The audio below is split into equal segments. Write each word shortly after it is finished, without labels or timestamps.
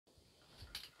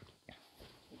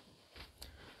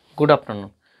Good afternoon.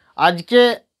 आज के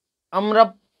আমরা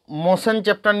মোশন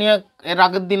চ্যাপ্টার নিয়ে এর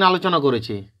আগের দিন আলোচনা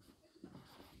করেছি।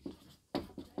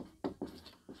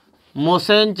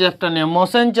 মোশন চ্যাপ্টার নিয়ে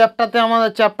মোশন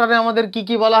চ্যাপ্টারে আমাদের কি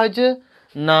কি বলা হয়েছে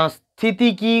না, স্থিতি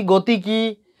কি, গতি কি,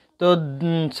 তো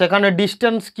সেখানে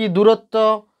ডিস্টেন্স কি,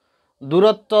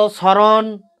 দূরত্ব সরণ,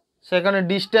 সেখানে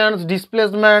ডিস্টেন্স,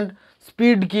 ডিসপ্লেসমেন্ট,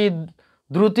 স্পিড কি,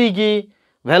 দ্রুতি কি,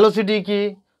 ভেলোসিটি কি,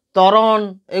 ত্বরণ,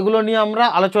 এগুলো নিয়ে আমরা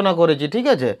আলোচনা করেছি, ঠিক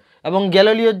আছে। এবং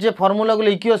গ্যালিলিওর যে ফর্মুলাগুলো,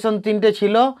 ইকুয়েশন তিনটে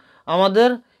ছিল আমাদের,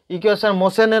 ইকুয়েশন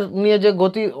মোশনের নিয়ে যে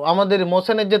গতি, আমাদের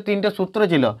মোশনের যে তিনটে সূত্র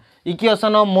ছিল,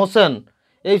 ইকুয়েশন অফ মোশন,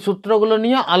 এই সূত্রগুলো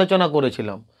নিয়ে আলোচনা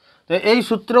করেছিলাম। তো এই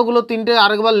সূত্রগুলো তিনটে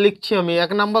আরেকবার লিখছি আমি।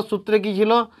 এক নম্বর সূত্রে কি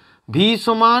ছিল, ভি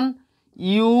সমান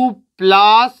ইউ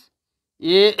প্লাস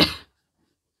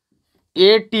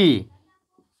এ টি।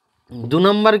 দু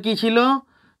নম্বর কি ছিল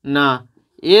না,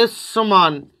 এস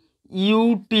সমান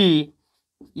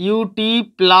UT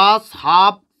plus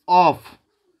half of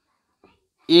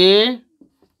A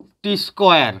T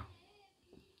square.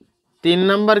 তিন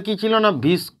নম্বর কি ছিল না,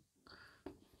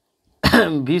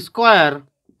 ভি স্কোয়ার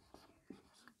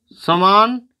সমান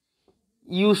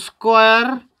ইউ স্কোয়ার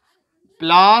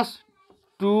প্লাস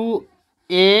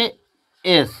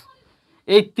 2as।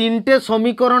 এই তিনটে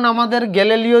সমীকরণ আমাদের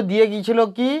গ্যালিলিও দিয়ে গিয়েছিল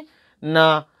কি না,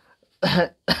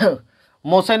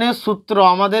 মোশনের সূত্র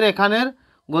আমাদের এখানের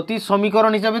গতির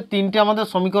সমীকরণ হিসাবে তিনটে আমাদের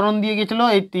সমীকরণ দিয়ে গিয়েছিল।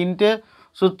 এই তিনটে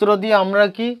সূত্র দিয়ে আমরা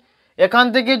কি এখান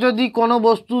থেকে যদি কোনো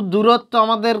বস্তুর দূরত্ব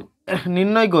আমাদের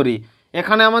নির্ণয় করি,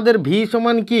 এখানে আমাদের ভি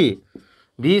সমান কি,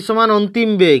 ভি সমান অন্তিম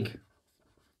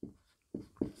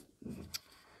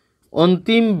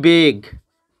বেগ,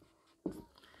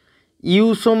 ইউ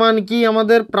সমান কি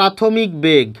আমাদের প্রাথমিক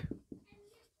বেগ,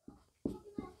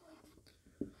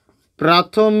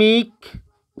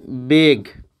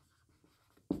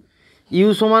 ইউ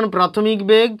সমান প্রাথমিক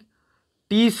বেগ,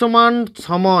 টি সমান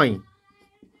সময়,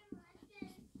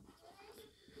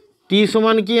 টি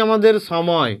সমান কি আমাদের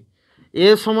সময়, এ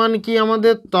সমান কি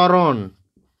আমাদের ত্বরণ,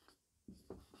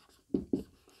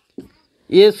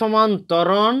 এ সমান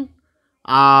ত্বরণ,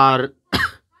 আর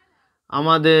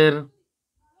আমাদের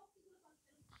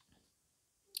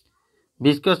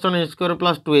ভিস্কোসন স্কোয়ার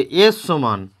প্লাস 2 এস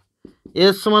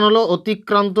সমান হলো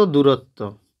অতিক্রান্ত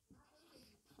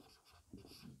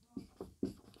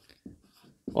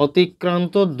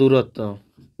দূরত্ব,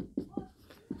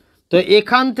 তো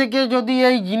এখান থেকে যদি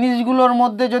এই জিনিসগুলোর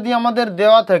মধ্যে যদি আমাদের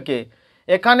দেওয়া থাকে,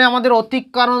 এখানে আমাদের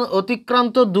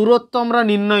অতিক্রান্ত দূরত্ব আমরা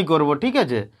নির্ণয় করব, ঠিক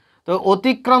আছে। তো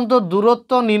অতিক্রান্ত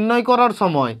দূরত্ব নির্ণয় করার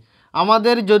সময়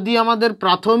আমাদের যদি আমাদের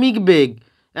প্রাথমিক বেগ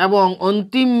এবং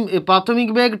প্রাথমিক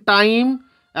বেগ, টাইম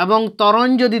এবং ত্বরণ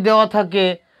যদি দেওয়া থাকে,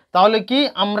 তাহলে কি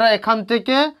আমরা এখান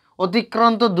থেকে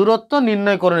অতিক্রান্ত দূরত্ব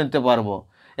নির্ণয় করে নিতে পারবো।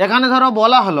 এখানে ধরো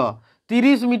বলা হলো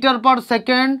 30 মিটার পার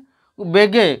সেকেন্ড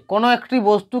বেগে কোনো একটি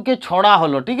বস্তুকে ছড়া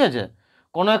হলো, ঠিক আছে।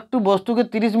 কোনো একটি বস্তুকে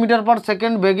 30 মিটার পার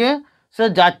সেকেন্ড বেগে সে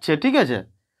যাচ্ছে, ঠিক আছে।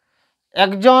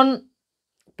 একজন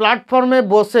প্ল্যাটফর্মে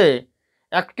বসে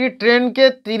একটি ট্রেনকে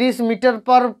 30 মিটার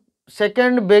পার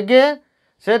সেকেন্ড বেগে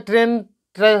সে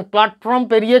প্ল্যাটফর্ম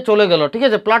পেরিয়ে চলে গেল, ঠিক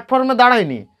আছে। প্ল্যাটফর্মে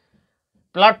দাঁড়ায়নি,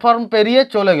 প্ল্যাটফর্ম পেরিয়ে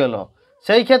চলে গেল।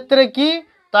 সেই ক্ষেত্রে কি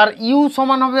তার ইউ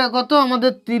সমান হবে কত,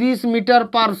 আমাদের 30 মিটার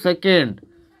পার সেকেন্ড।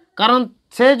 কারণ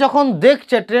সে যখন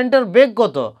দেখছে ট্রেনটার বেগ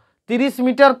কত, 30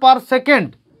 মিটার পার সেকেন্ড,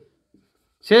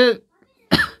 সে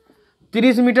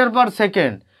 30 মিটার পার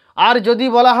সেকেন্ড। আর যদি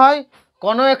বলা হয়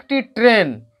কোনো একটি ট্রেন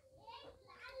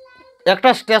একটা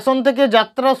স্টেশন থেকে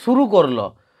যাত্রা শুরু করলো,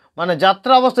 মানে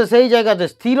যাত্রা অবস্থায় সেই জায়গাতে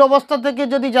স্থির অবস্থা থেকে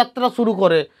যদি যাত্রা শুরু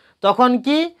করে, তখন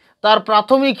কি তার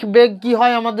প্রাথমিক বেগ কি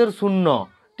হয় আমাদের 0,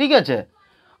 ঠিক আছে।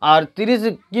 আর 30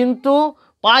 কিন্তু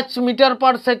 5 মিটার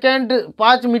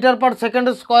পার সেকেন্ড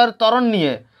স্কোয়ার ত্বরণ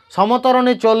নিয়ে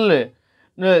সমত্বরণে চললে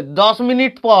 10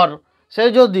 মিনিট পর সে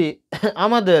যদি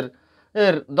আমাদের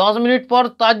 10 মিনিট পর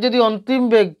তার যদি অন্তিম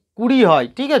বেগ 20 হয়,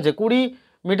 ঠিক আছে, 20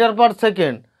 মিটার পার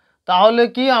সেকেন্ড, তাহলে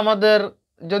কি আমাদের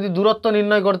যদি দূরত্ব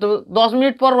নির্ণয় করতে 10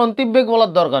 মিনিট পর অন্তিম বেগ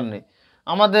বলার দরকার নেই,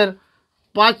 আমাদের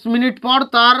 5 মিনিট পর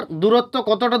তার দূরত্ব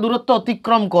কতটা দূরত্ব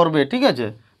অতিক্রম করবে, ঠিক আছে।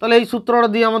 তাহলে এই সূত্রটা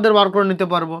দিয়ে আমাদের বার করে নিতে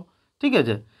পারবো, ঠিক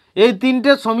আছে। এই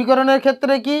তিনটে সমীকরণের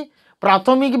ক্ষেত্রে কি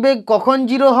প্রাথমিক বেগ কখন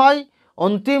 0 হয়,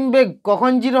 অন্তিম বেগ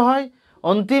কখন 0 হয়,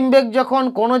 অন্তিম বেগ যখন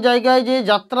কোনো জায়গায় যে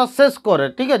যাত্রা শেষ করে,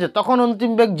 ঠিক আছে, তখন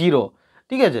অন্তিম বেগ 0,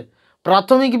 ঠিক আছে।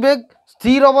 প্রাথমিক বেগ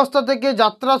স্থির অবস্থা থেকে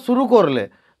যাত্রা শুরু করলে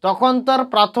তখন তার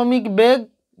প্রাথমিক বেগ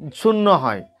 0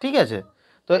 হয়, ঠিক আছে।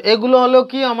 তো এগুলো হলো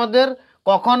কি আমাদের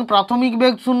কখন প্রাথমিক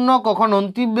বেগ 0, কখন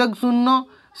অন্তিম বেগ 0,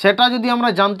 সেটা যদি আমরা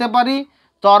জানতে পারি,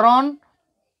 ত্বরণ,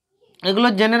 এগুলো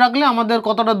জেনে রাখলে আমাদের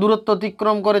কতটা দূরত্ব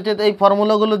অতিক্রম করেছে এই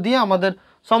ফর্মুলাগুলো দিয়ে আমাদের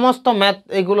সমস্ত ম্যাথ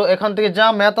এগুলো এখান থেকে যা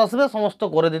ম্যাথ আসবে সমস্ত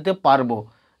করে দিতে পারবো,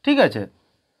 ঠিক আছে।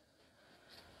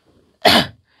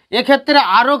 এক্ষেত্রে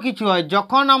আরও কিছু হয়,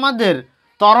 যখন আমাদের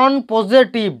ত্বরণ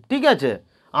পজিটিভ, ঠিক আছে,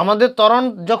 আমাদের ত্বরণ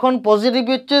যখন পজিটিভ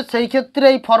হচ্ছে সেই ক্ষেত্রে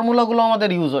এই ফর্মুলাগুলো আমাদের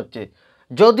ইউজ হচ্ছে।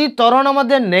 যদি ত্বরণ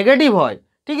আমাদের নেগেটিভ হয়,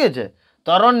 ঠিক আছে,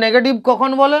 ত্বরণ নেগেটিভ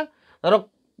কখন বলে, ধরো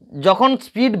যখন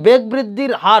স্পিড বেগ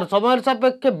বৃদ্ধির হার সময়ের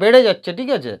সাপেক্ষে বেড়ে যাচ্ছে, ঠিক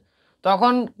আছে,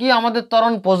 তখন কি আমাদের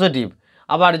ত্বরণ পজিটিভ।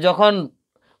 আবার যখন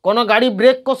কোনো গাড়ি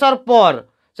ব্রেক কষার পর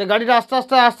সে গাড়িটা আস্তে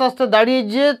আস্তে আস্তে আস্তে দাঁড়িয়ে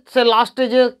যেয়ে সে লাস্টে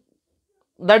যে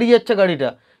দাঁড়িয়ে যাচ্ছে গাড়িটা,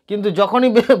 কিন্তু যখনই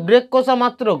ব্রেক কষা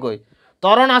মাত্র কই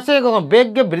ত্বরণ আসে কখন,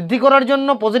 বেগকে বৃদ্ধি করার জন্য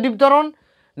পজিটিভ ত্বরণ।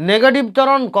 নেগেটিভ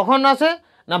ত্বরণ কখন আসে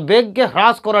না বেগকে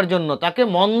হ্রাস করার জন্য, তাকে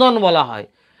মন্দন বলা হয়।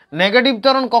 নেগেটিভ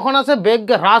ত্বরণ কখন আসে,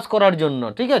 বেগকে হ্রাস করার জন্য,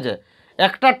 ঠিক আছে।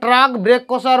 একটা ট্রাক ব্রেক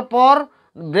কষার পর,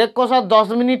 ব্রেক কষার 10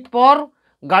 মিনিট পর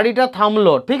গাড়িটা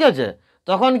থামলো, ঠিক আছে,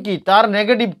 তখন কি তার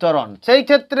নেগেটিভ ত্বরণ। সেই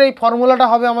ক্ষেত্রে এই ফর্মুলাটা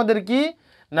হবে আমাদের কি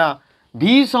না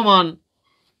ভি সমান,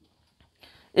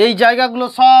 এই জায়গাগুলো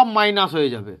সব মাইনাস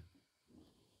হয়ে যাবে।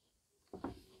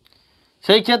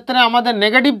 সেই ক্ষেত্রে আমাদের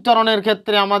নেগেটিভ ত্বরণের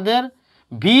ক্ষেত্রে আমাদের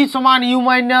ভি সমান you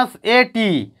minus A T,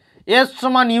 S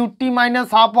সমান U T minus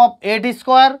half of A T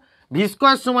square, V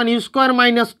square সমান you square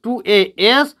minus 2a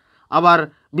S. আবার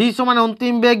ভি সমান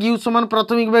অন্তিম বেগ, ইউ সমান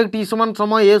প্রাথমিক বেগ, টি সমান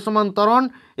সময়, এ সমান ত্বরণ,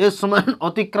 এস সমান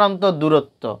অতিক্রান্ত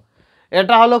দূরত্ব।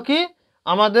 এটা হলো কি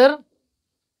আমাদের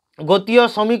গতীয়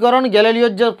সমীকরণ,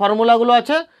 গ্যালিলিওর যে ফর্মুলাগুলো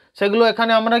আছে সেগুলো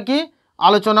এখানে আমরা কি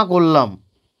আলোচনা করলাম।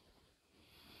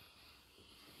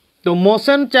 তো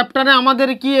মোশন চ্যাপ্টারে আমাদের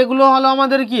কি এগুলো হলো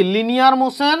আমাদের কি লিনিয়ার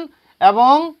মোশন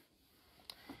এবং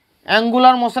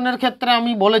অ্যাঙ্গুলার মোশনের ক্ষেত্রে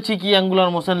আমি বলেছি কি অ্যাঙ্গুলার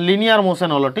মোশন লিনিয়ার মোশন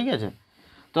হলো, ঠিক আছে।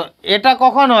 তো এটা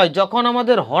কখন হয়, যখন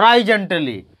আমাদের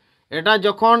হরাইজেন্টালি, এটা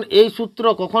যখন এই সূত্র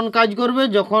কখন কাজ করবে,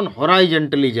 যখন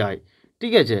হরাইজেন্টালি যায়,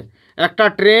 ঠিক আছে। একটা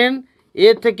ট্রেন এ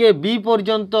থেকে বি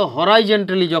পর্যন্ত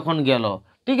হরাইজেন্টালি যখন গেল,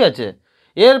 ঠিক আছে,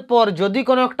 এরপর যদি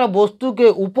কোনো একটা বস্তুকে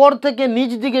উপর থেকে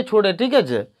নিচ দিকে ছোড়ে, ঠিক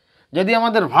আছে, যদি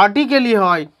আমাদের ভার্টিক্যালি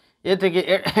হয় এ থেকে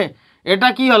এটা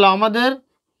কি হলো আমাদের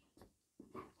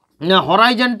না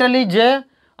হরাইজেন্টালি, যে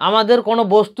আমাদের কোনো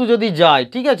বস্তু যদি যায়,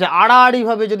 ঠিক আছে,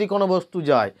 আড়াআড়িভাবে যদি কোনো বস্তু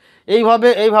যায়,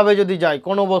 এইভাবে যদি যায়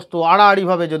কোনো বস্তু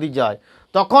আড়াআড়িভাবে যদি যায়,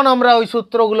 তখন আমরা ওই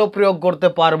সূত্রগুলো প্রয়োগ করতে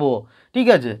পারবো, ঠিক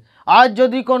আছে। আর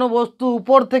যদি কোনো বস্তু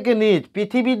উপর থেকে নিচ,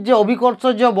 পৃথিবীর যে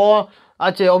অভিকর্ষজ বল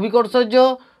আছে, অভিকর্ষজ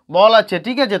বল আছে,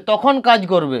 ঠিক আছে, তখন কাজ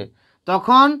করবে।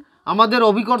 তখন আমাদের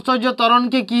অভিকর্ষজ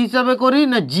ত্বরণকে কী হিসাবে করি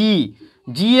না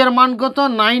জি এর মান কত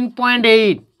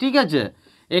 9.8, ঠিক আছে,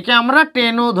 একে আমরা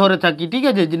 10ও ধরে থাকি, ঠিক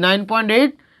আছে,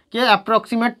 9.8কে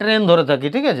অ্যাপ্রক্সিমেট 10 ধরে থাকি,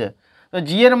 ঠিক আছে। তো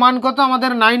জি এর মান কত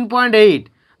আমাদের 9.8।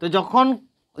 তো যখন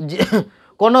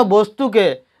কোনো বস্তুকে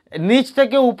নিচ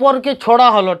থেকে উপরকে ছোড়া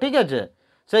হলো, ঠিক আছে,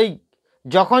 সেই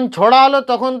যখন ছোড়া হলো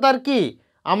তখন তার কি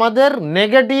আমাদের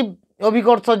নেগেটিভ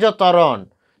অভিকর্ষজ ত্বরণ।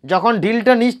 যখন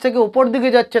ঢিলটা নিচ থেকে উপর দিকে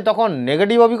যাচ্ছে তখন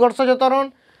নেগেটিভ অভিকর্ষজ ত্বরণ।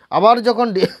 আবার যখন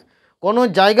কোনো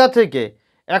জায়গা থেকে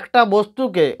একটা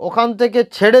বস্তুকে ওখান থেকে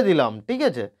ছেড়ে দিলাম, ঠিক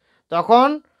আছে, তখন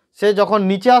সে যখন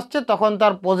নিচে আসছে তখন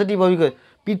তার পজিটিভ অভিকর্ষ।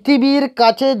 পৃথিবীর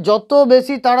কাছে যত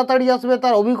বেশি তাড়াতাড়ি আসবে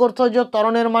তার অভিকর্ষজ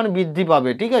ত্বরণের মান বৃদ্ধি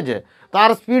পাবে, ঠিক আছে, তার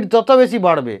স্পিড তত বেশি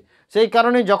বাড়বে। সেই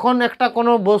কারণে যখন একটা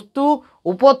কোনো বস্তু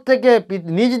উপর থেকে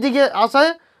নিচ দিকে আসে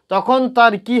তখন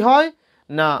তার কি হয়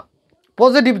না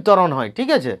পজিটিভ ত্বরণ হয়, ঠিক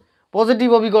আছে, পজিটিভ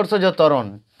অভিকর্ষজ ত্বরণ।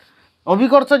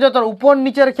 অভিকর্ষজ ত্বরণ উপর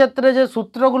নিচের ক্ষেত্রে যে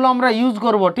সূত্রগুলো আমরা ইউজ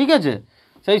করব, ঠিক আছে,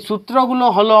 সেই সূত্রগুলো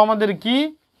হলো আমাদের কি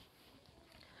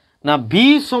না ভি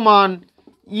সমান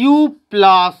ইউ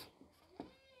প্লাস,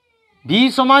 ভি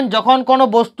সমান যখন কোনো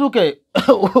বস্তুকে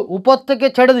উপর থেকে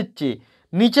ছেড়ে দিচ্ছি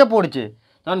নিচে পড়ছে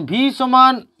তখন ভি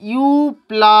সমান ইউ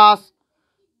প্লাস,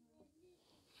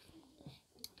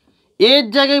 এর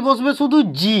জায়গায় বসবে শুধু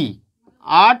জি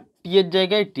আর টি এর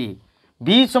জায়গায় টি,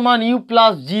 ভি সমান you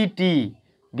plus G T,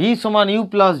 V সমান you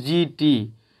plus G T,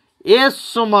 S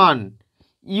সমান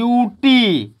UT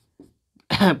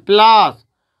plus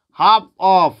half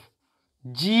of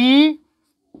G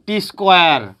T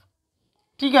square,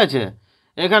 ঠিক আছে।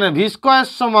 এখানে ভি স্কোয়ার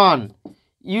সমান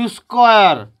ইউ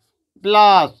স্কোয়ার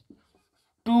প্লাস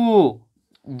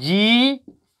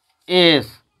 2GS।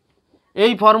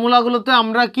 এই ফর্মুলাগুলোতে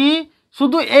আমরা কি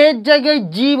শুধু এর জায়গায়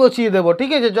জি বসিয়ে দেব,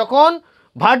 ঠিক আছে, যখন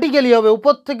ভার্টিক্যালি হবে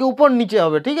উপর থেকে উপর নিচে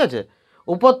হবে, ঠিক আছে,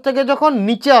 উপর থেকে যখন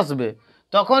নিচে আসবে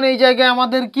তখন এই জায়গায়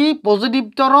আমাদের কি পজিটিভ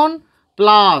ত্বরণ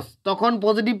প্লাস, তখন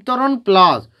পজিটিভ ত্বরণ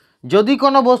প্লাস। যদি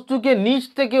কোনো বস্তুকে নিচ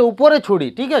থেকে উপরে ছুড়ি,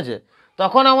 ঠিক আছে,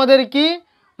 তখন আমাদের কি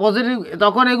পজিটিভ,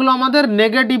 তখন এগুলো আমাদের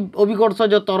নেগেটিভ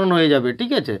অভিকর্ষজ ত্বরণ হয়ে যাবে,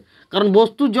 ঠিক আছে, কারণ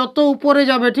বস্তু যত উপরে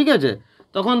যাবে, ঠিক আছে,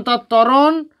 তখন তার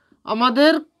ত্বরণ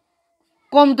আমাদের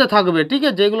কমতে থাকবে, ঠিক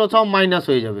আছে, এগুলো সব মাইনাস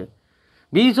হয়ে যাবে।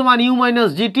 ভি সমান ইউ মাইনাস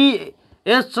জিটি,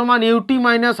 এস সমান UT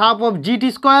minus half of GT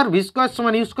square, V square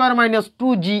সমান ইউ স্কোয়ার মাইনাস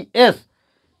 2GS,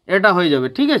 এটা হয়ে যাবে।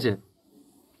 ঠিক আছে,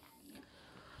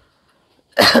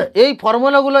 এই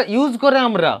ফর্মুলাগুলো ইউজ করে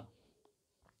আমরা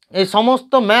এই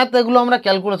সমস্ত ম্যাথ এগুলো আমরা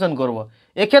ক্যালকুলেশন করব।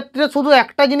 এক্ষেত্রে শুধু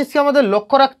একটা জিনিসকে আমাদের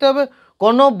লক্ষ্য রাখতে হবে,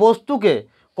 কোনো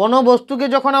বস্তুকে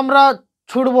যখন আমরা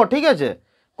ছুড়ব, ঠিক আছে,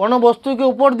 কোনো বস্তুকে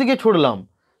উপর দিকে ছুড়লাম,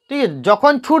 ঠিক আছে,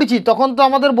 যখন ছুড়ছি তখন তো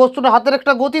আমাদের বস্তুটা হাতের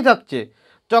একটা গতি থাকছে,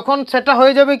 তখন সেটা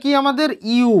হয়ে যাবে কি আমাদের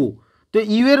ইউ। তো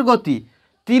ইউ এর গতি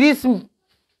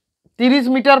 30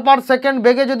 মিটার পার সেকেন্ড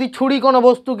বেগে যদি ছুড়ি কোনো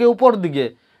বস্তুকে উপর দিকে,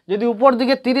 যদি উপর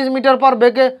দিকে 30 মিটার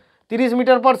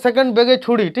পার সেকেন্ড বেগে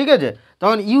ছুড়ি, ঠিক আছে,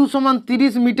 তখন ইউ সমান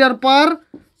 30 মিটার পার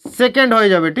সেকেন্ড হয়ে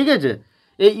যাবে। ঠিক আছে,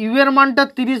 এই ইউ এর মানটা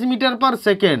 30 মিটার পার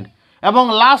সেকেন্ড, এবং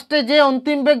লাস্টে যে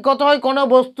অন্তিম বেগ কত হয় কোনো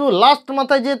বস্তু, লাস্ট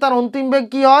মাথায় যে তার অন্তিম বেগ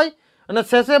কী হয়, মানে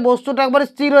শেষে বস্তুটা একবার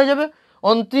স্থির হয়ে যাবে,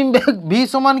 অন্তিম বেগ ভি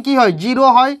সমান কী হয়, 0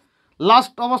 হয়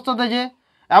লাস্ট অবস্থাতে যে,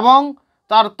 এবং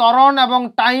তার ত্বরণ এবং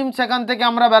টাইম সেখান থেকে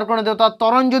আমরা বের করে দেবো। তার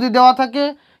ত্বরণ যদি দেওয়া থাকে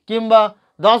কিংবা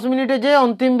 10 মিনিটে যে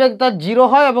অন্তিম বেগ তার 0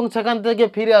 হয় এবং সেখান থেকে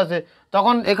ফিরে আসে,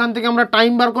 তখন এখান থেকে আমরা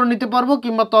টাইম বার করে নিতে পারবো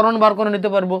কিংবা ত্বরণ বার করে নিতে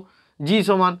পারবো। জি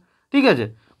সমান, ঠিক আছে,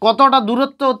 কতটা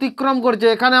দূরত্ব অতিক্রম করছে,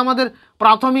 এখানে আমাদের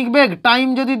প্রাথমিক বেগ টাইম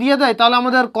যদি দিয়ে দেয় তাহলে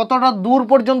আমাদের কতটা দূর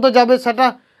পর্যন্ত যাবে, সেটা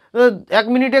 1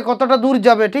 মিনিটে কতটা দূর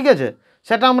যাবে, ঠিক আছে,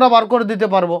 সেটা আমরা বার করে দিতে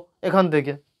পারবো এখান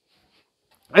থেকে,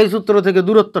 এই সূত্র থেকে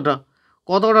দূরত্বটা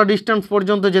কতটা ডিস্টেন্স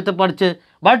পর্যন্ত যেতে পারছে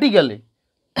ভার্টিক্যালি।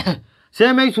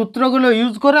 সেম এই সূত্রগুলো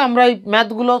ইউজ করে আমরা এই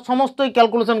ম্যাথগুলো সমস্তই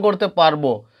ক্যালকুলেশন করতে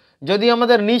পারবো। যদি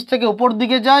আমাদের নিচ থেকে উপর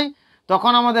দিকে যাই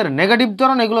তখন আমাদের নেগেটিভ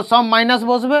ত্বরণ এগুলো সব মাইনাস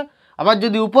বসবে, আবার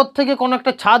যদি উপর থেকে কোনো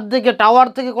একটা ছাদ থেকে টাওয়ার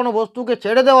থেকে কোনো বস্তুকে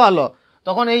ছেড়ে দেওয়া হলো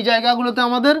তখন এই জায়গাগুলোতে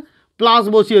আমাদের প্লাস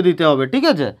বসিয়ে দিতে হবে। ঠিক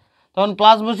আছে, তখন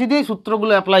প্লাস বসিয়ে দিয়ে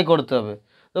সূত্রগুলো অ্যাপ্লাই করতে হবে।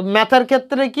 তো ম্যাথের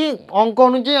ক্ষেত্রে কি অঙ্ক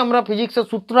অনুযায়ী আমরা ফিজিক্সের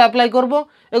সূত্র অ্যাপ্লাই করব,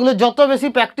 এগুলো যত বেশি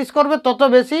প্র্যাকটিস করবে তত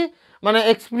বেশি মানে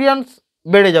এক্সপিরিয়েন্স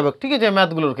বেড়ে যাবে। ঠিক আছে,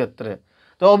 ম্যাথগুলোর ক্ষেত্রে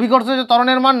তো অভিকর্ষ যে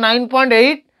ত্বরণের মান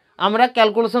 9.8 আমরা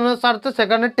ক্যালকুলেশনের স্বার্থে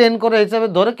সেখানে 10 করে হিসাবে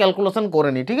ধরে ক্যালকুলেশন করে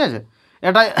নিই। ঠিক আছে,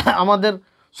 এটা আমাদের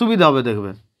সুবিধা হবে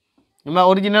দেখবে, বা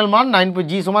অরিজিনাল মান 9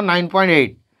 জি সমান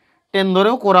 9.8 10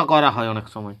 ধরেও করা হয় অনেক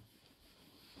সময়,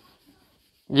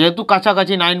 যেহেতু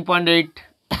কাছাকাছি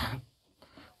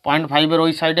 9.8.5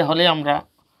 ওই সাইডে হলে আমরা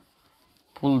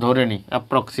ফুল ধরে নিই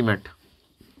অ্যাপ্রক্সিমেট।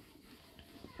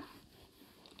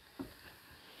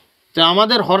 তো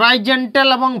আমাদের হরাইজেন্টাল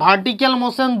এবং ভার্টিক্যাল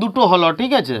মোশন দুটো হলো।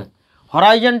 ঠিক আছে,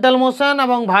 হরাইজেন্টাল মোশন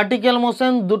এবং ভার্টিক্যাল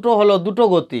মোশন দুটো হলো, দুটো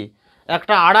গতি,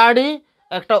 একটা আড়াআড়ি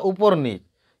একটা উপর নিচ।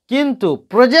 কিন্তু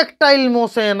প্রজেক্টাইল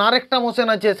মোশন আরেকটা মোশন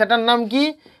আছে, সেটার নাম কি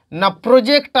না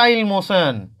projectile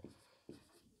motion.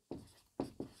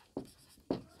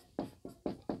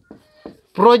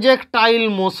 Projectile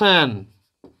motion,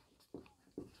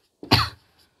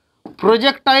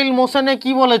 projectile মোশনে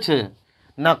কি বলেছে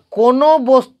না কোনো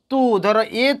বস্তু ধরো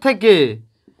এ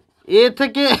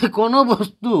থেকে কোনো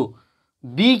বস্তু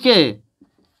বিকে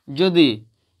যদি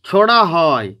ছোড়া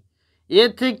হয়, এ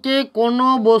থেকে কোনো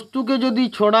বস্তুকে যদি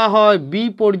ছোড়া হয় বি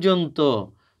পর্যন্ত,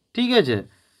 ঠিক আছে,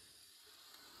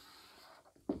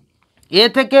 এ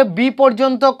থেকে বি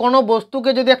পর্যন্ত কোনো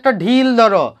বস্তুকে যদি একটা ঢিল,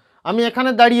 ধরো আমি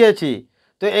এখানে দাঁড়িয়েছি,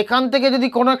 তো এখান থেকে যদি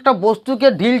কোনো একটা বস্তুকে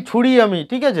ঢিল ছুড়ি আমি,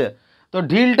 ঠিক আছে, তো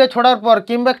ঢিলটা ছোড়ার পর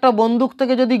কিংবা একটা বন্দুক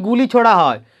থেকে যদি গুলি ছোড়া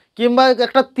হয় কিংবা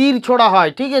একটা তীর ছোড়া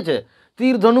হয়, ঠিক আছে,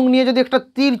 তীর ধনুক নিয়ে যদি একটা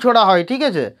তীর ছোড়া হয়, ঠিক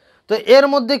আছে, তো এর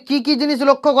মধ্যে কি কি জিনিস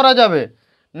লক্ষ্য করা যাবে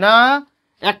না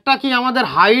একটা কি আমাদের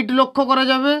হাইট লক্ষ্য করা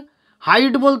যাবে।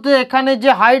 হাইট বলতে এখানে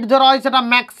যে হাইট ধরা হয় সেটা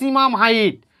ম্যাক্সিমাম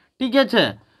হাইট। ঠিক আছে,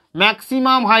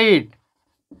 maximum height,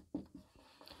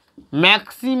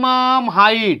 maximum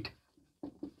height,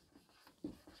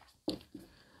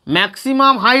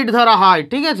 maximum height ধরা হয়।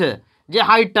 ঠিক আছে, যে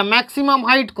হাইটটা ম্যাক্সিমাম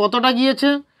হাইট কতটা গিয়েছে,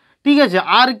 ঠিক আছে,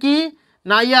 আর কি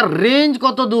না ইয়ার রেঞ্জ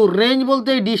কত দূর, রেঞ্জ বলতে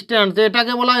এই ডিস্টেন্স,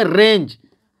 এটাকে বলা হয় রেঞ্জ।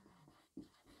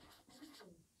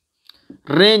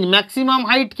 রেঞ্জ ম্যাক্সিমাম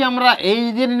হাইটকে আমরা এইচ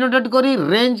দিয়ে ডিনোটেড করি,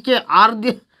 রেঞ্জকে আর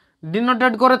দিয়ে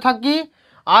ডিনোটেড করে থাকি।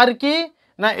 আর কি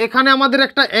না এখানে আমাদের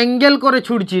একটা অ্যাঙ্গেল করে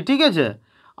ছুটছি, ঠিক আছে,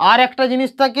 আর একটা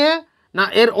জিনিস থাকে না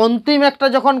এর অন্তিম একটা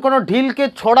যখন কোনো ঢিলকে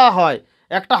ছোড়া হয়,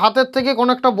 একটা হাতের থেকে কোনো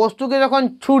একটা বস্তুকে যখন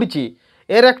ছুড়ছি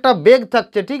এর একটা বেগ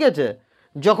থাকছে, ঠিক আছে,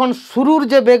 যখন শুরুর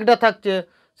যে বেগটা থাকছে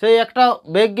সেই একটা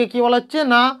বেগকে কী বলা হচ্ছে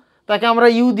না তাকে আমরা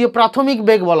ইউ দিয়ে প্রাথমিক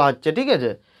বেগ বলা হচ্ছে। ঠিক আছে,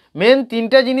 মেন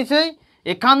তিনটা জিনিসেই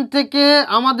এখান থেকে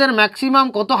আমাদের ম্যাক্সিমাম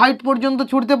কত হাইট পর্যন্ত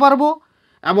ছুটতে পারবো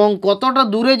এবং কতটা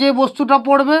দূরে যে বস্তুটা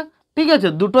পড়বে, ঠিক আছে,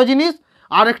 দুটো জিনিস।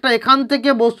 আর একটা এখান থেকে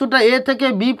বস্তুটা এ থেকে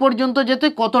বি পর্যন্ত যেতে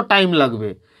কত টাইম লাগবে,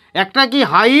 একটা কি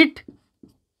হাইট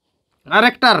আর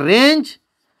একটা রেঞ্জ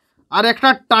আর একটা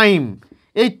টাইম,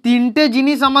 এই তিনটে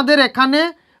জিনিস আমাদের এখানে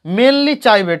মেনলি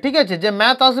চাইবে, ঠিক আছে, যে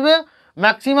ম্যাথ আসবে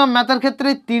ম্যাক্সিমাম ম্যাথের ক্ষেত্রে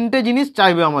এই তিনটে জিনিস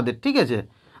চাইবে আমাদের, ঠিক আছে।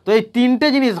 তো এই তিনটে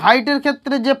জিনিস হাইটের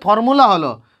ক্ষেত্রে যে ফর্মুলা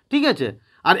হলো, ঠিক আছে,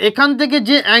 আর এখান থেকে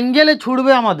যে অ্যাঙ্গেলে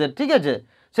ছুটবে আমাদের, ঠিক আছে,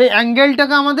 সেই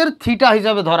অ্যাঙ্গেলটাকে আমাদের থিটা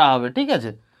হিসাবে ধরা হবে, ঠিক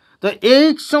আছে। তো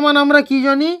এইচ সমান আমরা কি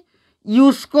জানি, you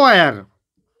square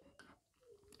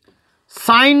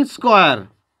sine square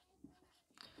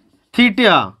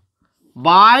theta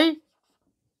by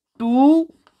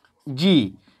 2g।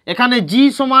 এখানে জি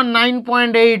সমান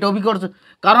 9.8 অভিকর্ষ,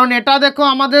 কারণ এটা দেখো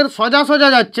আমাদের সোজা সোজা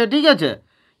যাচ্ছে, ঠিক আছে,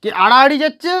 কি আড়াআড়ি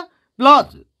যাচ্ছে, প্লাস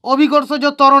অভিকর্ষজ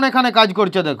ত্বরণ এখানে কাজ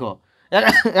করছে, দেখো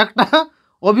একটা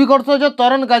অভিকর্ষজ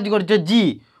ত্বরণ কাজ করছে, জি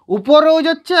উপরেও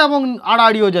যাচ্ছে এবং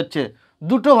আড়াআড়িও যাচ্ছে,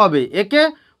 দুটোভাবে। একে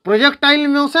প্রজেক্টাইল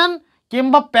মোশন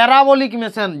কিংবা প্যারাবোলিক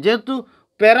মোশন, যেহেতু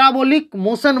প্যারাবোলিক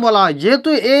মোশন বলা হয়, যেহেতু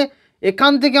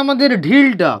এখান থেকে আমাদের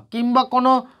ঢিলটা কিংবা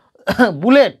কোনো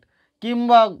বুলেট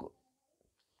কিংবা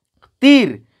তীর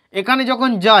এখানে যখন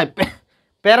যায়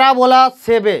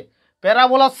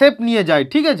প্যারাবোলা শেপ নিয়ে যায়,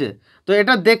 ঠিক আছে। তো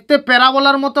এটা দেখতে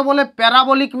প্যারাবোলার মতো বলে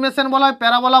প্যারাবোলিক মোশন বলা হয়,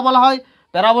 প্যারাবোলা বলা হয়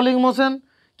প্যারাবোলিক মোশন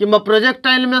কিংবা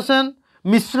প্রজেক্টাইল মোশন,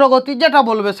 মিশ্র গতি যেটা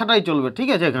বলবে সেটাই চলবে, ঠিক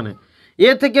আছে। এখানে এ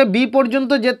থেকে বি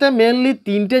পর্যন্ত যেতে মেনলি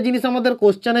তিনটে জিনিস আমাদের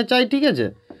কোশ্চেনে চাই, ঠিক আছে।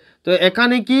 তো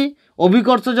এখানে কি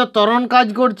অভিকর্ষজ ত্বরণ কাজ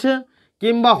করছে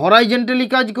কিংবা হরাইজেন্টালি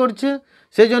কাজ করছে,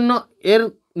 সেই জন্য এর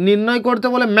নির্ণয় করতে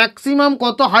বলে ম্যাক্সিমাম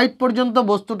কত হাইট পর্যন্ত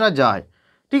বস্তুটা যায়,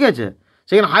 ঠিক আছে।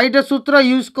 সেখানে হাইটের সূত্র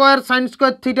you square sine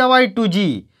square theta by 2g,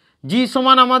 জি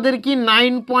সমান আমাদের কি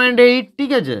 9.8,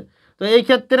 ঠিক আছে। তো এই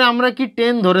ক্ষেত্রে আমরা কি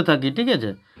 10 ধরে থাকি, ঠিক আছে,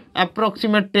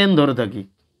 অ্যাপ্রক্সিমেট 10 ধরে থাকি।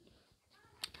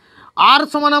 আর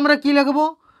সমান আমরা কি লিখবো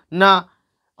না,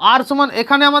 আর সমান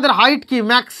এখানে আমাদের হাইট কি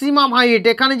ম্যাক্সিমাম হাইট,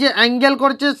 এখানে যে অ্যাঙ্গেল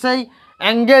করছে সেই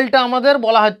অ্যাঙ্গেলটা আমাদের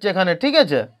বলা হচ্ছে এখানে, ঠিক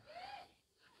আছে।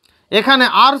 এখানে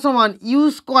আর সমান you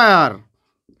square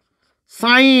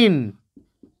sine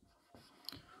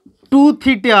 2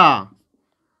 theta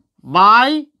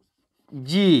by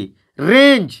G,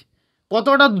 range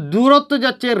কতটা দূরত্ব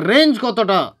যাচ্ছে, রেঞ্জ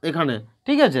কতটা এখানে,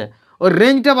 ঠিক আছে। ওই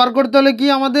রেঞ্জটা বার করতে হলে কি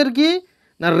আমাদের কি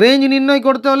না, রেঞ্জ নির্ণয়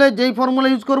করতে হলে যেই ফর্মুলা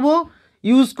ইউজ করব,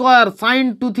 you square sine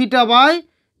 2 theta by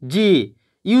G,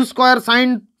 you square sine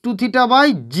 2 theta by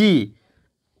জি।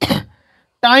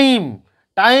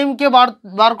 টাইমকে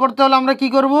বার করতে হলে আমরা কি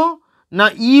করব না,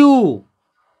 you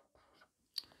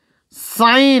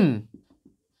sine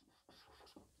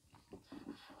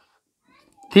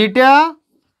theta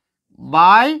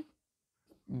by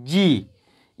G,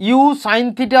 you sine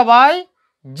theta by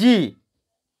G.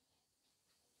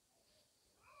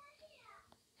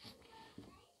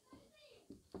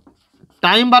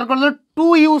 Time বার করলে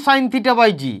 2u sine theta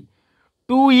by G,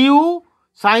 2u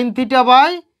sine theta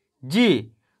by G,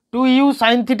 2u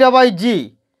sine theta by জি।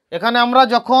 এখানে আমরা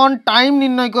যখন টাইম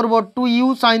নির্ণয় করব 2u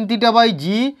সাইন থিটা বাই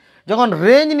জি, যখন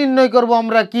রেঞ্জ নির্ণয় করব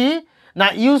আমরা কি না,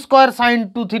 you square sine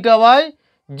 2 theta by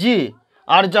জি।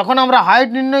 আর যখন আমরা হাইট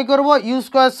নির্ণয় করব you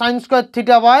square sine square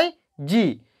theta by G,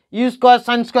 you square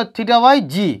sine square theta by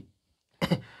G,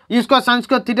 you square sine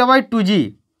square theta by 2g।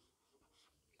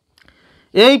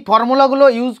 এই ফর্মুলাগুলো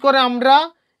ইউজ করে আমরা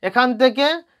এখান থেকে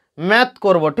ম্যাথ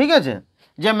করব, ঠিক আছে।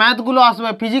 যে ম্যাথগুলো আসবে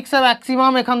ফিজিক্সে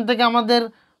ম্যাক্সিমাম এখান থেকে আমাদের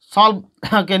সলভ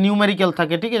থাকে, নিউমেরিক্যাল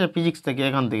থাকে, ঠিক আছে, ফিজিক্স থেকে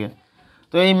এখান থেকে।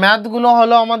 তো এই ম্যাথগুলো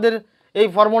হলো আমাদের, এই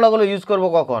ফর্মুলাগুলো ইউজ করব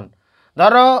কখন,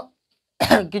 ধরো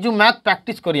কিছু ম্যাথ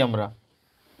প্র্যাকটিস করি আমরা।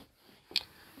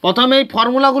 প্রথমে এই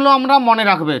ফর্মুলাগুলো আমরা মনে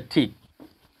রাখবে, ঠিক,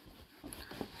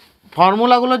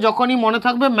 ফর্মুলাগুলো যখনই মনে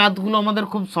থাকবে ম্যাথগুলো আমাদের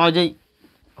খুব সহজেই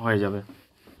হয়ে যাবে।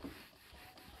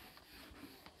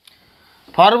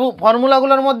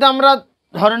 ফর্মুলাগুলোর মধ্যে আমরা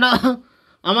ধরে না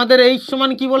আমাদের এই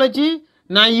সমান কি বলেছি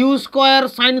না, you square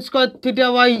sine square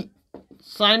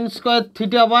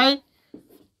theta by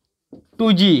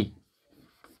 2g,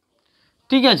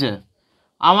 ঠিক আছে।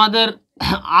 আমাদের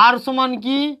আর সমান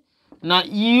কি না,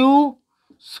 you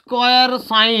square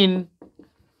sine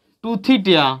 2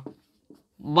 theta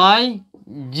by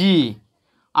জি,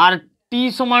 আর টি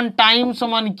সমান টাইম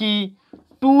সমান কি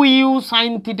 2u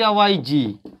sine theta by G,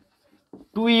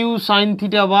 2u sine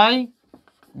theta by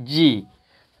জি।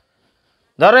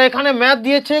 ধরো এখানে ম্যাথ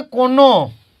দিয়েছে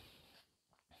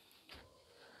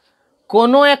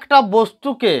কোনো একটা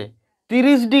বস্তুকে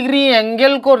 30 ডিগ্রি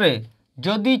অ্যাঙ্গেল করে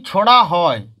যদি ছোড়া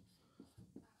হয়,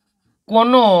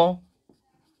 কোনো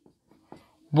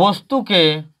বস্তুকে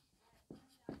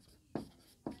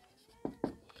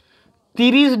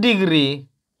 30 ডিগ্রি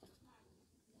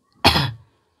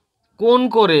কোণ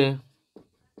করে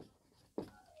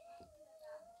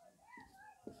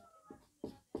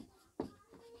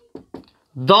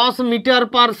 10 মিটার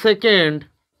পার সেকেন্ড,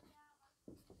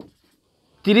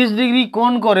 30 ডিগ্রি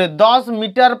কোণ করে 10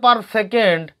 মিটার পার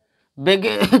সেকেন্ড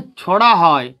বেগে ছড়া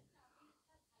হয়,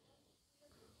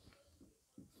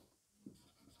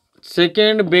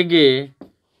 সেকেন্ড বেগে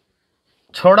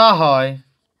ছড়া হয়,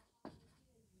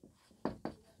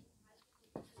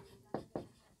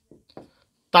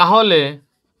 তাহলে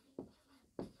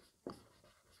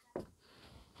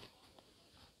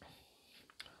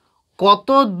কত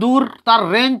দূর তার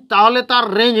রেঞ্জ, তাহলে তার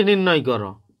রেঞ্জ নির্ণয়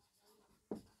করো,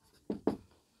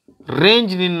 রেঞ্জ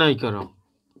নির্ণয় করো।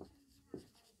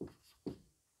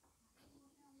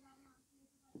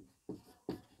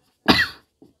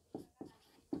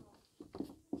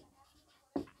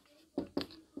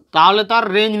 তাহলে তার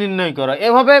রেঞ্জ নির্ণয় করো,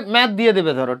 এভাবে ম্যাথ দিয়ে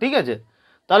দেবে ধরো, ঠিক আছে।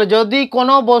 তাহলে যদি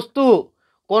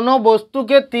কোনো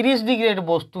বস্তুকে 30 ডিগ্রি,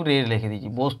 বস্তু রে লিখে দিচ্ছি,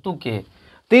 বস্তুকে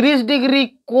 30 ডিগ্রি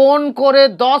কোণ করে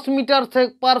 10 মিটার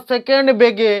পার সেকেন্ড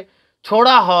বেগে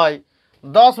ছোড়া হয়,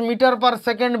 10 মিটার পার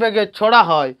সেকেন্ড বেগে ছোড়া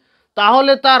হয়,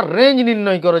 তাহলে তার রেঞ্জ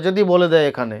নির্ণয় করো যদি বলে দেয়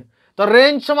এখানে। তো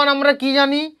রেঞ্জ সমান আমরা কি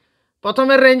জানি,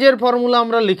 প্রথমে রেঞ্জের ফর্মুলা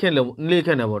আমরা লিখে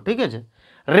নেব, ঠিক আছে।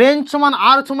 রেঞ্জ সমান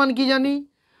আর সমান কি জানি,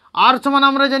 আর সমান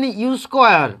আমরা জানি you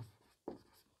square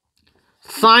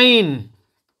sine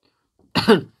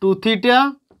 2 theta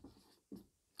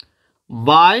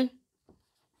by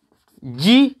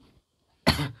জি,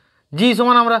 জি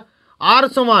সমান আমরা আর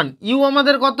সমান ইউ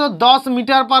আমাদের কত 10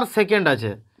 মিটার পার সেকেন্ড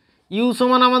আছে, ইউ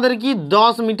সমান আমাদের কি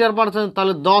 10 মিটার পার সেকেন্ড,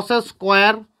 তাহলে 10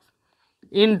 স্কোয়ার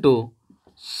ইন্টু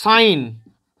সাইন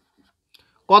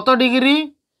কত degree,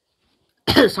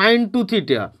 sign 2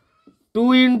 theta 2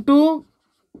 into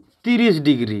 30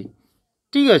 degree,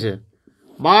 ঠিক আছে,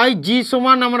 বাই জি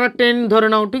সমান আমরা 10 ধরে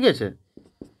নাও, ঠিক আছে,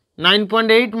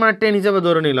 9.8 মানে 10 হিসাবে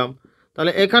ধরে নিলাম।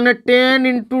 তাহলে এখানে 10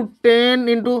 into 10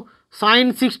 into sign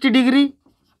 60 degree,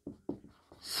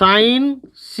 sign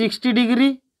 60 degree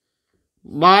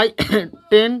by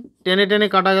 10, 10 10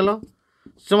 কাটা গেল,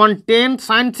 সমান 10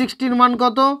 সাইন 60 মান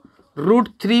কত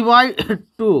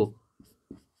 √3/2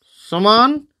 সমান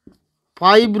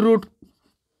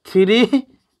 5√3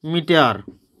 মিটার।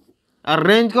 আর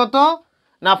রেঞ্জ কত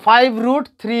না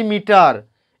 5√3 মিটার,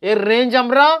 এর রেঞ্জ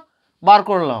আমরা বার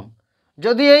করলাম।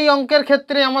 যদি এই অঙ্কের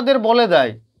ক্ষেত্রে আমাদের বলে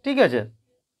দেয়, ঠিক আছে,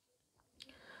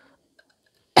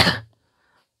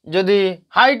 যদি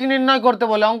হাইট নির্ণয় করতে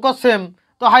বলে, অঙ্ক সেম,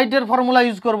 তো হাইটের ফর্মুলা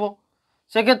ইউজ করব,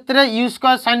 সেক্ষেত্রে you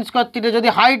square sine square theta যদি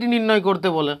হাইট নির্ণয় করতে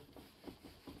বলে,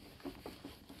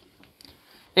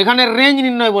 এখানে রেঞ্জ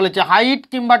নির্ণয় বলেছে, হাইট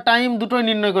কিংবা টাইম দুটোই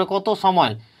নির্ণয় করে, কত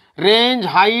সময়, রেঞ্জ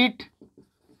হাইট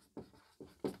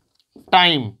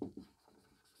টাইম,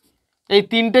 এই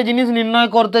তিনটে জিনিস নির্ণয়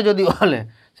করতে যদি বলে,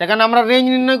 সেখানে আমরা রেঞ্জ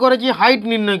নির্ণয় করেছি, হাইট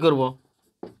নির্ণয় করব।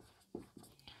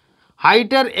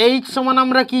 হাইটের এইচ সমান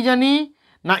আমরা কি জানি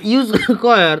না you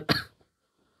square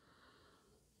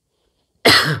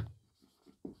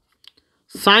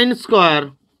sine square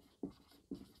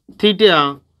theta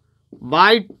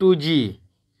by 2g,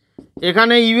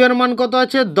 এখানে ইউ এর মান কত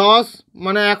আছে 10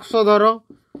 মানে 100 ধরো,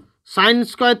 সাইন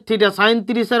স্কোয়ার থিটা সাইন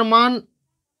 30 মান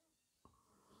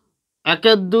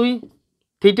 1/2,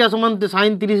 থিটা সমান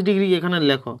সাইন 30 ডিগ্রি, এখানে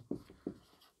লেখো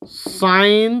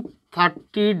সাইন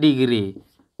 30 ডিগ্রি,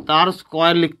 তার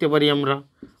স্কোয়ার লিখতে পারি আমরা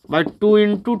বাই 2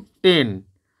 ইন্টু 10,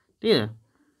 ঠিক আছে,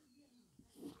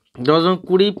 10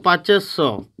 20 500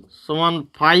 সমান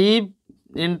 5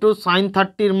 ইন্টু সাইন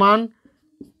 30 মান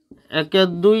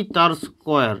 1/2 তার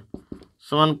স্কোয়ার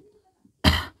সমান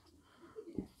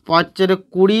 5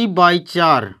 20 বাই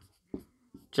 4,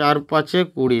 4 5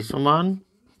 20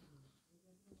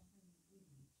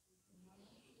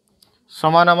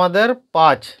 সমান আমাদের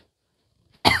 5,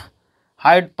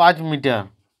 হাইট 5 মিটার,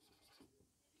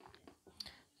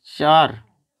 4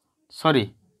 সরি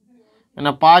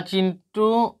না 5 ইন্টু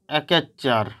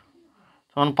 1/4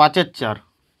 সমান 5/4,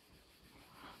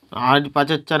 হাইট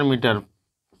 5/4 মিটার,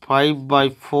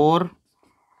 5/4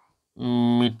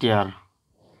 মিটার,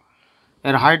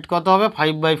 এর হাইট কত হবে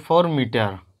 5/4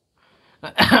 মিটার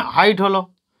হাইট হলো।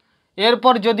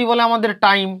 এরপর যদি বলে আমাদের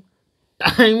টাইম,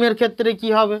 টাইমের ক্ষেত্রে কি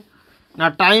হবে না,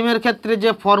 টাইমের ক্ষেত্রে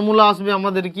যে ফর্মুলা আসবে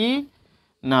আমাদের কি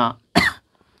না,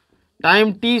 টাইম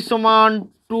টি সমান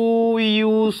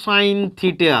 2u sine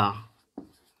theta,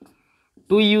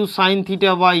 2u sine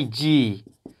theta by জি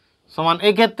সমান,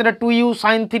 এক্ষেত্রে 2u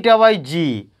সাইন থিটা বাই জি,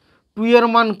 2 এর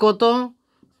মান কত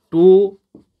 2,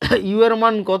 ইউ এর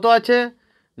মান কত আছে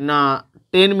না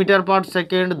 10 metre per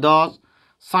second, 10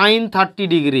 sign 30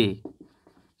 degree,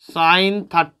 sign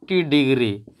 30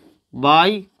 degree by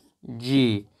জি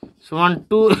সমান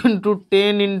 2 ইন্টু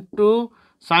 10 ইন্টু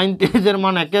সাইন 30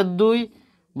 মান 1/2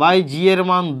 বাই জি এর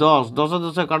মান 10, 10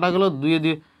 10 কাটা গেল, 2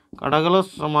 2 কাটা গেল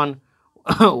সমান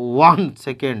 1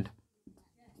 সেকেন্ড।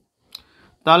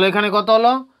 তাহলে এখানে কত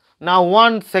হলো না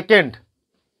 1 সেকেন্ড,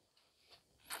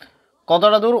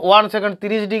 কতটা দূর 1 সেকেন্ড,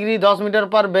 30 ডিগ্রি 10 মিটার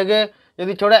পার বেগে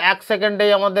যদি ছোড়ে 1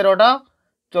 সেকেন্ডেই আমাদের ওটা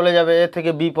চলে যাবে এ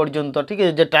থেকে বি পর্যন্ত, ঠিক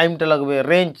আছে, যে টাইমটা লাগবে,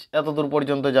 রেঞ্জ এত দূর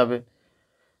পর্যন্ত যাবে।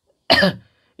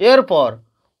 এরপর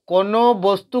কোনো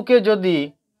বস্তুকে যদি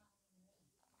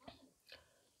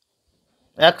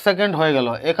 1 সেকেন্ড হয়ে গেল,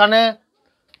 এখানে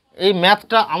এই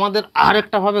ম্যাথটা আমাদের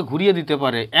আরেকটাভাবে ঘুরিয়ে দিতে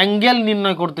পারে, অ্যাঙ্গেল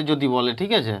নির্ণয় করতে যদি বলে,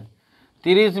 ঠিক আছে,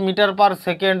 30 মিটার পার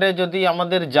সেকেন্ডে যদি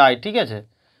আমাদের যায়, ঠিক আছে,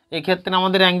 এক্ষেত্রে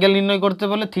আমাদের অ্যাঙ্গেল নির্ণয় করতে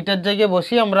বলে থিটার জায়গায়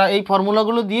বসিয়ে আমরা এই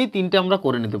ফর্মুলাগুলো দিয়েই তিনটে আমরা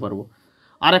করে নিতে পারবো।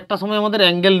 আর একটা সময় আমাদের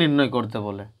অ্যাঙ্গেল নির্ণয় করতে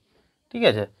বলে, ঠিক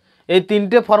আছে, এই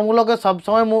তিনটে ফর্মুলাকে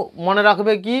সবসময় মনে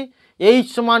রাখবে কি, এইচ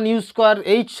সমান ইউ স্কোয়ার,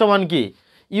 এইচ সমান কি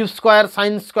you square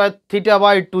sine square theta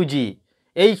by 2g,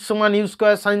 H সমান you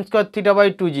square sine square theta by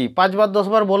 2g, 5 বার 10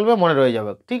 বার বলবে মনে রয়ে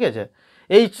যাবে, ঠিক আছে।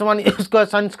 এইচ সমান you square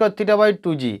sine square theta by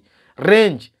 2g,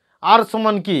 range আর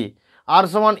সমান কি, আর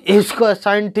সমান ইউ স্কোয়ার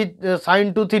সাইন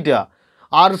 2 থিটা,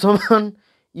 আর সমান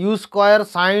you square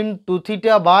sine 2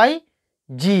 theta by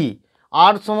জি,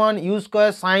 আর সমান you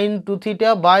square sine 2 theta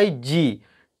by জি,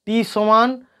 টি সমান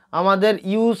আমাদের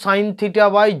you sine theta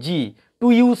by G,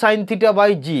 2u sine theta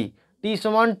by জি, টি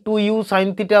সমান 2u sine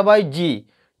theta by জি,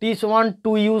 টি সমান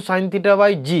 2u sine theta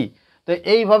by জি। তো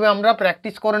এইভাবে আমরা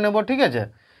practice করে নেব, ঠিক আছে।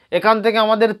 এখান থেকে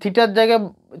আমাদের থিটার জায়গায়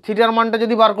থিটার মানটা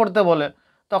যদি বার করতে বলে,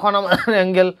 তখন আমার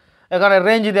অ্যাঙ্গেল, এখানে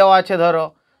রেঞ্জ দেওয়া আছে, ধরো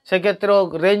সেক্ষেত্রেও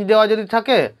রেঞ্জ দেওয়া যদি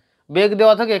থাকে, বেগ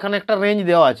দেওয়া থাকে, এখানে একটা রেঞ্জ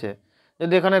দেওয়া আছে,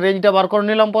 যদি এখানে রেঞ্জটা বার করে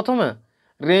নিলাম, প্রথমে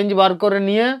রেঞ্জ বার করে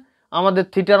নিয়ে আমাদের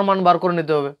থিটার মান বার করে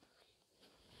নিতে হবে।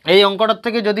 এই অঙ্কটার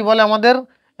থেকে যদি বলে আমাদের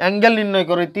অ্যাঙ্গেল নির্ণয়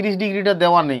করে, 30 ডিগ্রিটা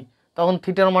দেওয়া নেই, তখন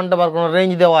থিটার মানটা বার করে,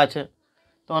 রেঞ্জ দেওয়া আছে,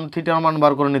 তখন থিটার মান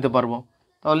বার করে নিতে পারবো,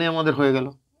 তাহলেই আমাদের হয়ে গেল।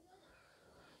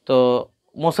 তো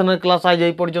মোশনের ক্লাস আজ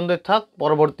এই পর্যন্তই থাক,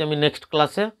 পরবর্তী আমি নেক্সট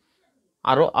ক্লাসে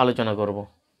আরও আলোচনা করব।